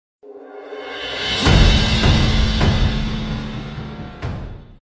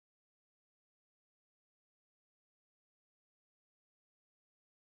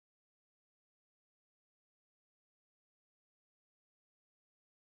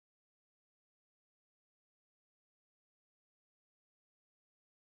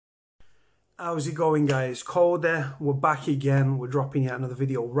How's it going, guys? Cold there. We're back again. We're dropping yet another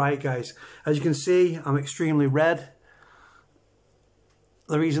video. Right, guys, as you can see, I'm extremely red.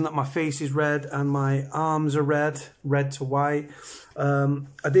 The reason that my face is red and my arms are red to white.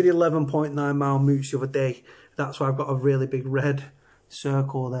 I did 11.9 mile mooch the other day. That's why I've got a really big red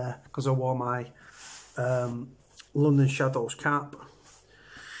circle there, because I wore my London Shadows cap.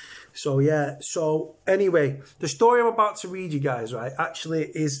 So yeah, so anyway, the story I'm about to read you guys, right,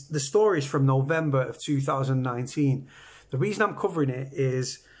 actually is the stories from November of 2019. The reason I'm covering it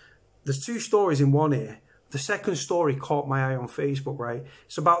is there's two stories in one here. The second story caught my eye on Facebook, right?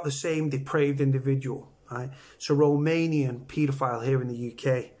 It's about the same depraved individual, right? It's a Romanian paedophile here in the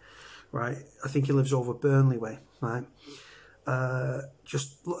UK, right? I think he lives over Burnley way, right?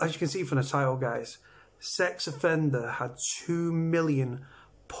 Just as you can see from the title, guys, sex offender had 2 million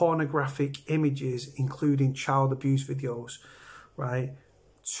pornographic images, including child abuse videos, right?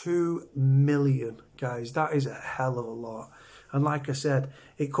 2 million, guys. That is a hell of a lot. And like I said,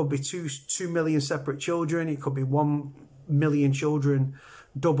 it could be 2 million separate children. It could be 1 million children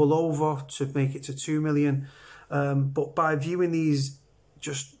double over to make it to 2 million. But by viewing these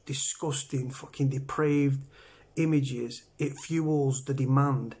just disgusting, fucking depraved images, it fuels the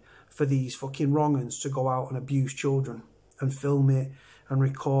demand for these fucking wrong-uns to go out and abuse children and film it and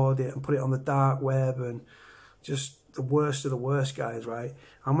record it and put it on the dark web, and just the worst of the worst, guys, right?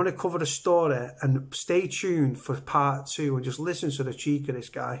 I'm going to cover the story, and stay tuned for part 2 and just listen to the cheek of this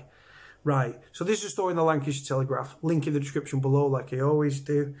guy. Right, so this is a story in the Lancashire Telegraph. Link in the description below, like I always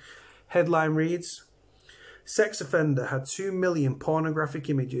do. Headline reads, sex offender had 2 million pornographic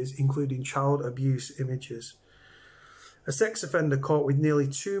images, including child abuse images. A sex offender caught with nearly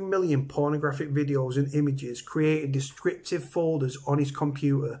 2 million pornographic videos and images created descriptive folders on his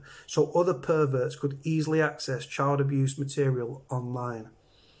computer so other perverts could easily access child abuse material online.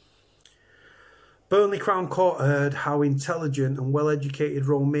 Burnley Crown Court heard how intelligent and well-educated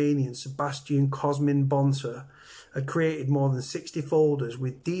Romanian Sebastian Cosmin Bonta had created more than 60 folders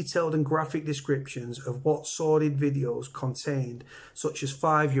with detailed and graphic descriptions of what sordid videos contained, such as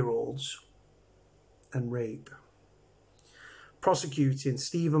 5-year-olds and rape. Prosecuting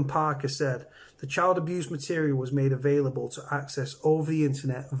Stephen Parker said the child abuse material was made available to access over the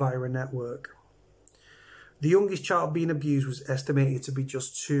internet via a network. The youngest child being abused was estimated to be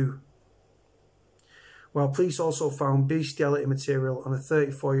just 2. While police also found bestiality material on a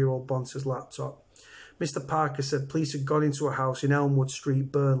 34-year-old Bonta's laptop. Mr. Parker said police had gone into a house in Elmwood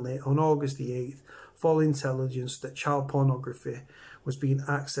Street, Burnley on August the 8th, following intelligence that child pornography was being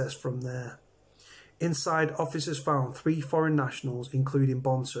accessed from there. Inside, officers found 3 foreign nationals, including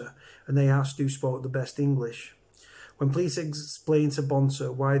Bonta, and they asked who spoke the best English. When police explained to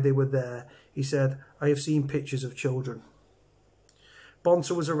Bonta why they were there, he said, "I have seen pictures of children."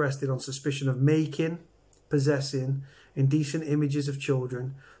 Bonta was arrested on suspicion of making, possessing indecent images of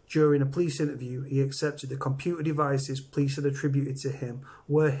children. During a police interview, he accepted the computer devices police had attributed to him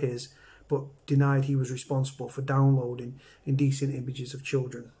were his, but denied he was responsible for downloading indecent images of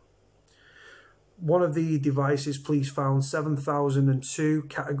children. One of the devices police found 7,002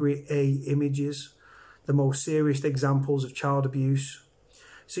 Category A images, the most serious examples of child abuse,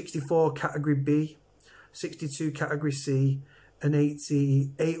 64 Category B, 62 Category C, and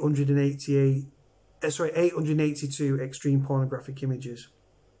 882 extreme pornographic images.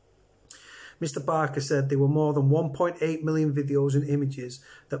 Mr. Parker said there were more than 1.8 million videos and images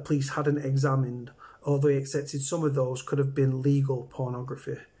that police hadn't examined, although he accepted some of those could have been legal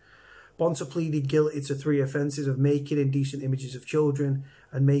pornography. Bonta pleaded guilty to 3 offences of making indecent images of children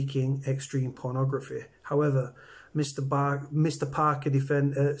and making extreme pornography. However, the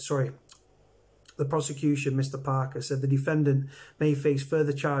prosecution, Mr. Parker, said the defendant may face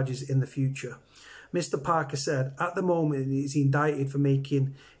further charges in the future. Mr. Parker said, at the moment he is indicted for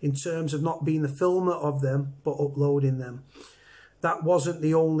making, in terms of not being the filmer of them, but uploading them. That wasn't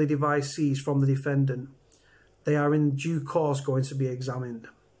the only device seized from the defendant. They are in due course going to be examined.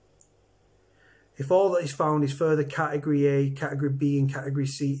 If all that is found is further Category A, Category B and Category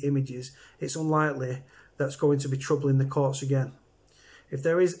C images, it's unlikely that's going to be troubling the courts again. If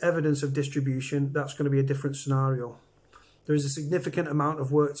there is evidence of distribution, that's going to be a different scenario. There is a significant amount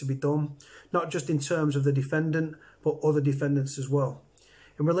of work to be done, not just in terms of the defendant, but other defendants as well.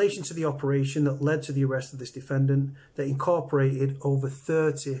 In relation to the operation that led to the arrest of this defendant, that incorporated over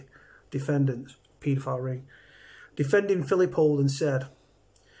 30 defendants, paedophile ring. Defending Philip Holden said,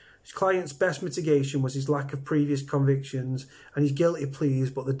 his client's best mitigation was his lack of previous convictions and his guilty pleas,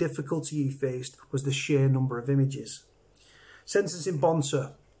 but the difficulty he faced was the sheer number of images. Sentencing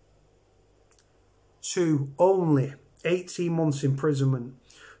Bonta to only 18 months imprisonment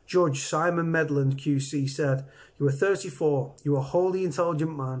Judge Simon Medland QC said, "You are 34, you are a wholly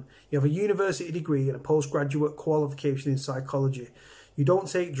intelligent man, you have a university degree and a postgraduate qualification in psychology. You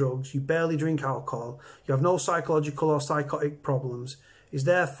don't take drugs, you barely drink alcohol, you have no psychological or psychotic problems. It's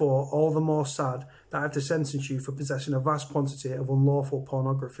therefore all the more sad that I have to sentence you for possessing a vast quantity of unlawful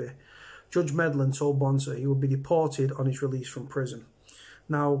pornography." Judge Medland told Bonta he would be deported on his release from prison.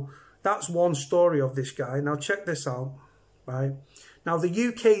 Now, that's one story of this guy. Now, check this out, right? Now, the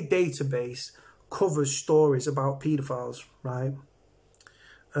UK database covers stories about paedophiles, right?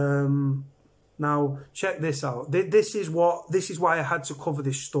 Now, check this out. This is why I had to cover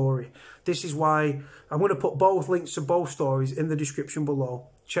this story. This is why I'm going to put both links to both stories in the description below.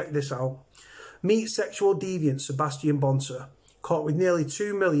 Check this out. Meet sexual deviant Sebastian Bonta, caught with nearly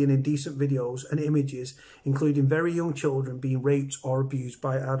 2 million indecent videos and images, including very young children being raped or abused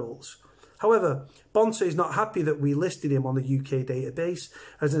by adults. However, Bonta is not happy that we listed him on the UK database,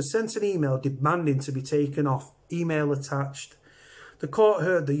 as has sent an email demanding to be taken off, email attached. The court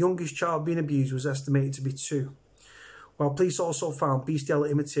heard the youngest child being abused was estimated to be 2, while police also found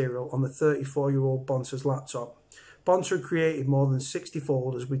bestiality material on the 34-year-old Bonta's laptop. Bonta created more than 60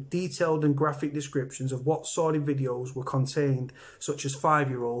 folders with detailed and graphic descriptions of what sordid videos were contained, such as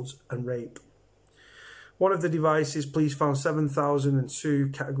 5-year-olds and rape. One of the devices, police found 7,002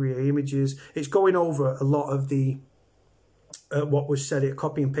 category A images. It's going over a lot of the what was said, a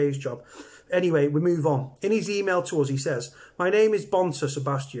copy and paste job. Anyway, we move on. In his email to us, he says, "My name is Bonta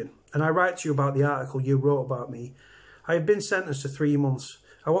Sebastian, and I write to you about the article you wrote about me. I have been sentenced to 3 months.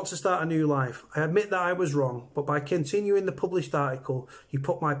 I want to start a new life. I admit that I was wrong, but by continuing the published article, you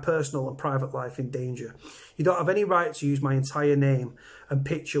put my personal and private life in danger. You don't have any right to use my entire name and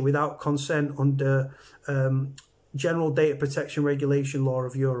picture without consent under General Data Protection Regulation Law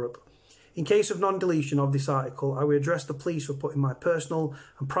of Europe. In case of non-deletion of this article, I will address the police for putting my personal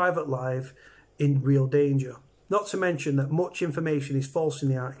and private life in real danger. Not to mention that much information is false in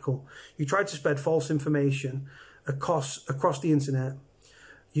the article. You tried to spread false information across the internet.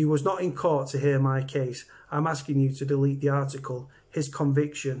 You was not in court to hear my case. I'm asking you to delete the article, his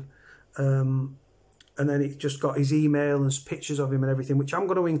conviction." And then it just got his email and pictures of him and everything, which I'm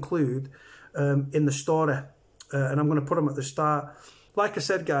going to include in the story. And I'm going to put them at the start. Like I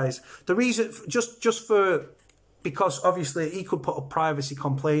said, guys, the reason, because obviously he could put a privacy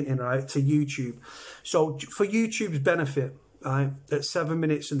complaint in, right, to YouTube. So for YouTube's benefit, right, at 7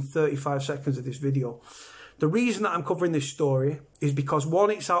 minutes and 35 seconds of this video, the reason that I'm covering this story is because, one,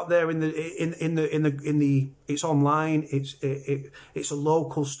 it's out there it's online. It's a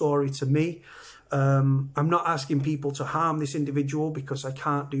local story to me. I'm not asking people to harm this individual because I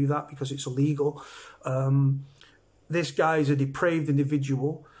can't do that because it's illegal. This guy is a depraved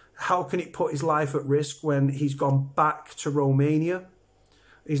individual. How can it put his life at risk when he's gone back to Romania?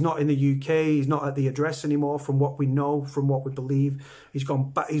 He's not in the UK. He's not at the address anymore, from what we know, from what we believe. He's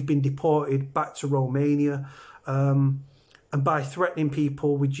gone back. He's been deported back to Romania. And by threatening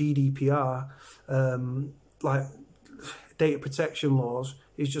people with GDPR, like data protection laws,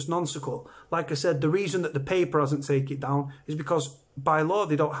 is just nonsensical. Like I said, the reason that the paper hasn't taken it down is because by law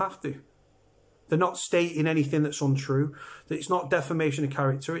they don't have to. They're not stating anything that's untrue. That it's not defamation of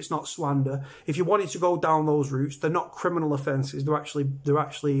character. It's not slander. If you wanted to go down those routes, they're not criminal offences. They're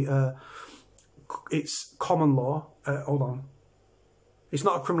actually it's common law. Hold on. It's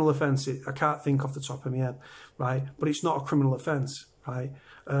not a criminal offence. I can't think off the top of my head, right? But it's not a criminal offence, right?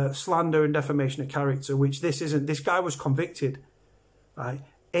 Slander and defamation of character, which this isn't. This guy was convicted, right?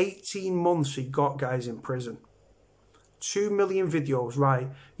 18 months he got guys in prison. 2 million videos,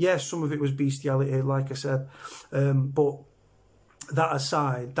 right? Yes, some of it was bestiality, like I said. But that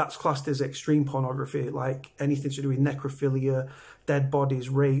aside, that's classed as extreme pornography, like anything to do with necrophilia, dead bodies,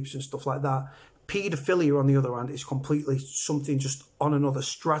 rapes and stuff like that. Paedophilia, on the other hand, is completely something just on another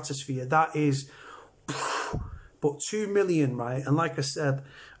stratosphere. That is, but 2 million, right? And like I said,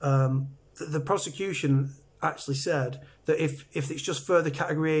 the prosecution actually said that if it's just further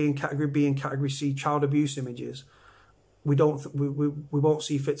category A and category B and category C child abuse images, we won't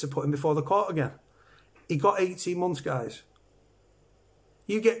see fit to put him before the court again. He got 18 months, guys.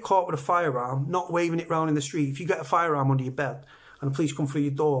 You get caught with a firearm, not waving it around in the street. If you get a firearm under your bed and the police come through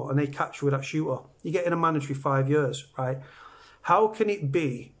your door and they catch you with that shooter, you get in a mandatory 5 years, right? How can it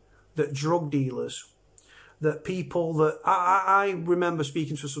be that drug dealers, that people that... I remember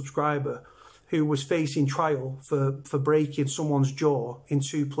speaking to a subscriber who was facing trial for breaking someone's jaw in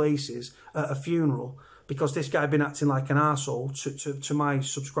 2 places at a funeral, because this guy had been acting like an arsehole to my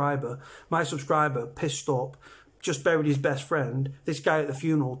subscriber. My subscriber, pissed up, just buried his best friend. This guy at the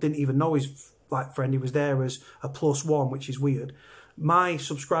funeral didn't even know his friend. He was there as a +1, which is weird. My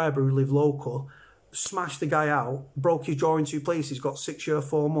subscriber who lived local smashed the guy out, broke his jaw in 2 places, got 6 years,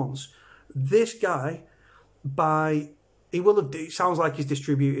 4 months. This guy, it sounds like he's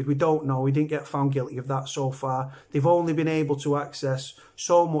distributed. We don't know. He didn't get found guilty of that so far. They've only been able to access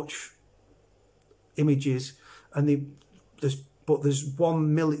so much images, and there's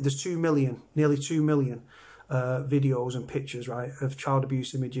 1 million, there's 2 million, nearly 2 million videos and pictures, right, of child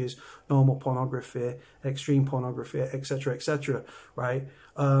abuse images, normal pornography, extreme pornography, etc., right?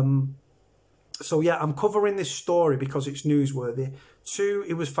 So yeah, I'm covering this story because it's newsworthy. 2,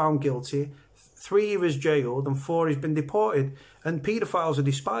 he was found guilty. 3, he was jailed, and 4, he's been deported. And paedophiles are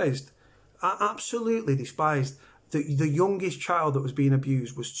despised, absolutely despised. The youngest child that was being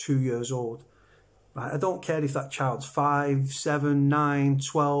abused was 2 years old. Right? I don't care if that child's 5, 7, 9,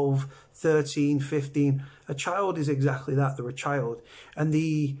 12, 13, 15. A child is exactly that. They're a child. And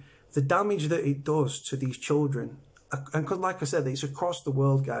the damage that it does to these children, and cause like I said, it's across the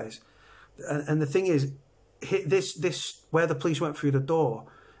world, guys. And the thing is, this where the police went through the door,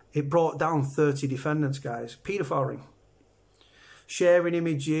 it brought down 30 defendants, guys. Paedophile ring. Sharing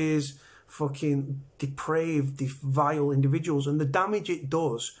images, fucking depraved, vile individuals, and the damage it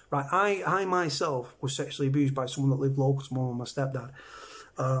does, right? I myself was sexually abused by someone that lived local to my stepdad.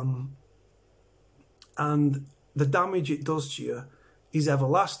 And the damage it does to you is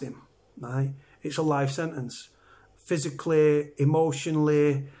everlasting, right? It's a life sentence. Physically,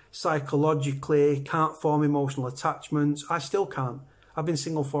 emotionally, psychologically, can't form emotional attachments. I still can't. I've been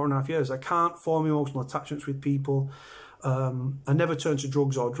single 4.5 years. I can't form emotional attachments with people. I never turned to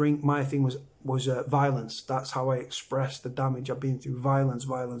drugs or drink. My thing was violence. That's how I expressed the damage I've been through. Violence.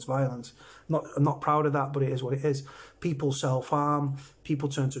 I'm not proud of that, but it is what it is. People self-harm. People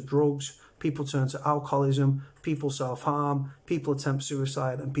turn to drugs. People turn to alcoholism. People self-harm. People attempt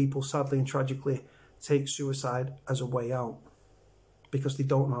suicide. And people, sadly and tragically, take suicide as a way out because they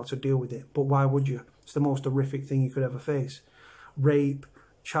don't know how to deal with it. But why would you? It's the most horrific thing you could ever face. Rape,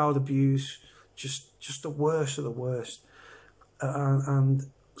 child abuse, just the worst of the worst.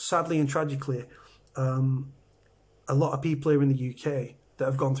 And sadly and tragically, a lot of people here in the UK that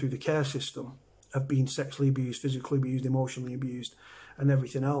have gone through the care system have been sexually abused, physically abused, emotionally abused, and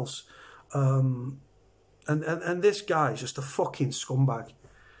everything else. And this guy is just a fucking scumbag.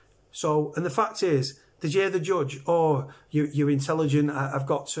 So, and the fact is, did you hear the judge? Oh, you're intelligent. I've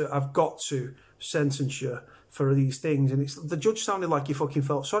got to sentence you for these things. And the judge sounded like he fucking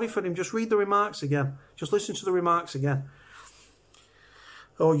felt sorry for him. Just read the remarks again. Just listen to the remarks again.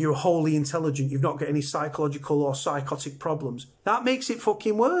 Oh, you're wholly intelligent. You've not got any psychological or psychotic problems. That makes it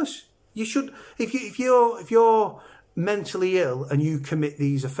fucking worse. You should, if you're mentally ill and you commit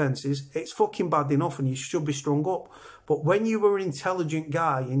these offences, it's fucking bad enough and you should be strung up. But when you were an intelligent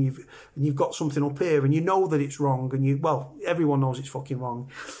guy and you've got something up here and you know that it's wrong and well, everyone knows it's fucking wrong,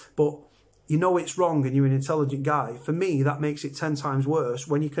 but you know it's wrong and you're an intelligent guy, for me, that makes it 10 times worse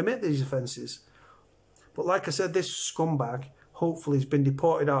when you commit these offences. But like I said, this scumbag hopefully has been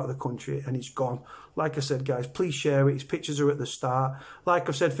deported out of the country and he's gone. Like I said, guys, please share it. His pictures are at the start. Like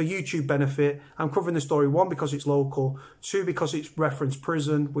I've said, for YouTube benefit, I'm covering the story, 1, because it's local, 2, because it's referenced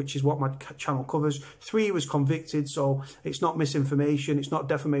prison, which is what my channel covers, 3, he was convicted, so it's not misinformation, it's not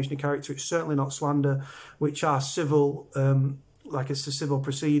defamation of character, it's certainly not slander, which are civil, like it's a civil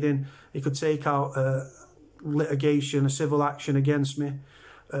proceeding. He could take out litigation, a civil action against me.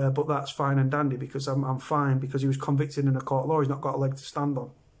 But that's fine and dandy because I'm fine because he was convicted in a court of law. He's not got a leg to stand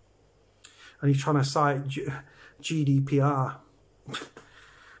on. And he's trying to cite GDPR,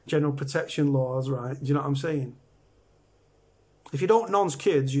 general protection laws, right? Do you know what I'm saying? If you don't nonce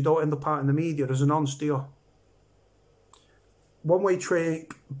kids, you don't end up out in the media. There's a nonce to you. One-way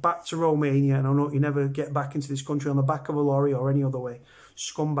trip back to Romania, and I know you never get back into this country on the back of a lorry or any other way.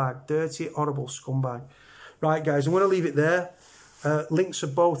 Scumbag, dirty, horrible scumbag. Right, guys, I'm going to leave it there. Links are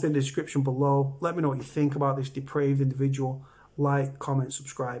both in the description below. Let me know what you think about this depraved individual. Like, comment,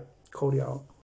 subscribe. Cody out.